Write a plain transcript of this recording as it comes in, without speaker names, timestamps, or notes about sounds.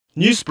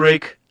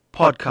Newsbreak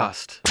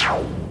podcast.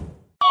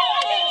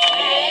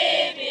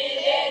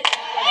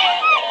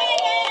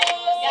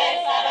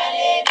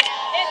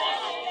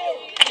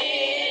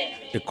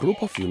 A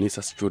group of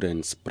UNISA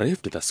students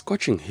braved the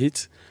scorching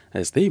heat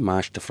as they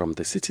marched from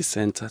the city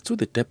centre to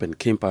the Durban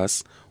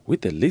campus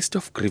with a list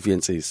of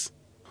grievances.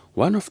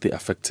 One of the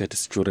affected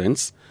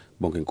students,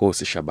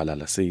 Bongenkosi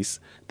Shabalala, says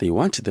they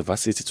want the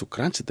varsity to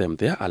grant them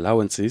their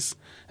allowances,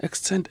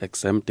 extend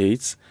exam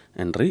dates,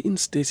 and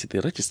reinstate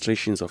the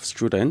registrations of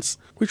students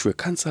which were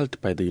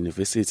cancelled by the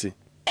university.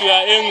 We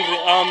are angry.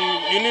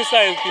 UNISA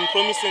has been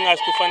promising us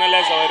to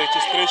finalize our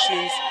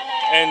registrations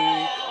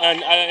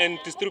and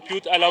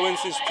distribute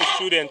allowances to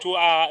students who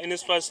are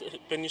NSFAS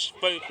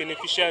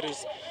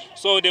beneficiaries.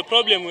 So the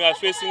problem we are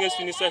facing as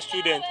UNISA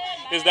students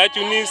is that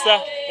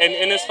UNISA and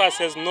NSFAS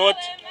has not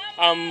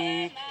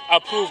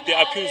approved the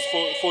appeals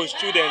for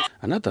students.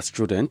 Another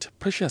student,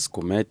 Precious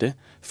Kumete,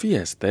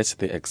 fears that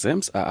the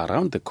exams are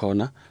around the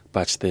corner,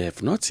 but they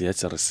have not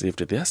yet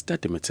received their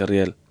study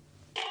material.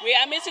 We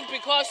are missing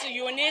because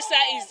UNISA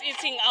is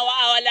eating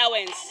our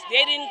allowance.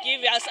 They didn't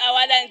give us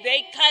our allowance.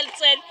 They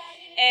cancelled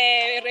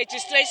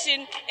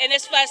registration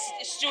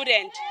NSFAS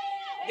student.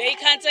 They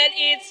cancelled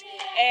it.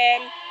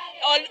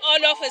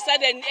 All of a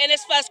sudden,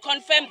 NSFAS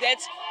confirmed that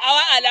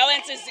our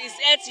allowances is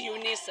at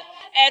UNISA.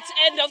 At the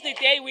end of the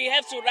day, we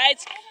have to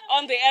write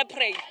on the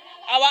April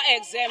our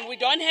exam. We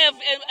don't have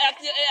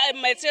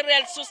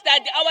material to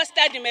study. Our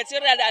study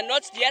material are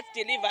not yet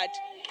delivered,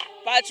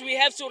 but we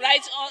have to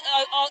write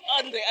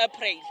on the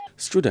April.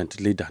 Student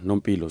leader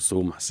Nompilo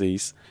Zuma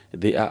says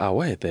they are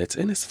aware that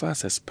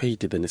NSFAS has paid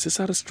the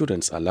necessary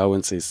students'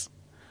 allowances,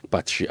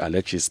 but she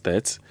alleges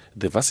that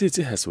the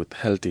varsity has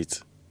withheld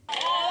it.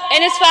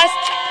 NSFAS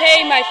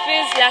paid my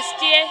fees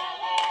last year,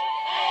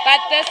 but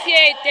this year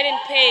it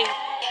didn't pay.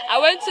 I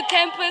went to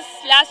campus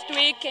last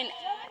week and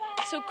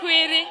to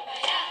query.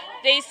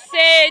 They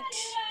said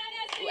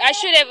I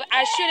should have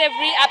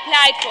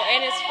reapplied for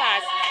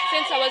NSFAS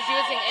since I was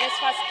using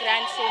NSFAS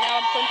grant. So now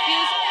I'm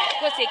confused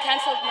because they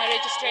cancelled my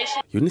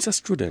registration. UNISA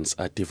students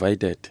are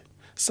divided.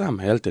 Some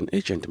held an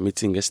urgent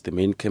meeting at the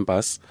main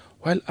campus,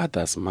 while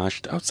others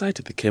marched outside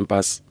the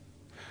campus.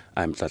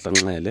 I'm Nhlanhla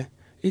Nxele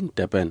in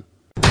Durban.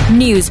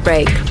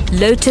 Newsbreak,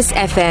 Lotus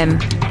FM,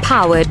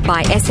 powered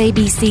by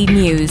SABC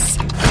News.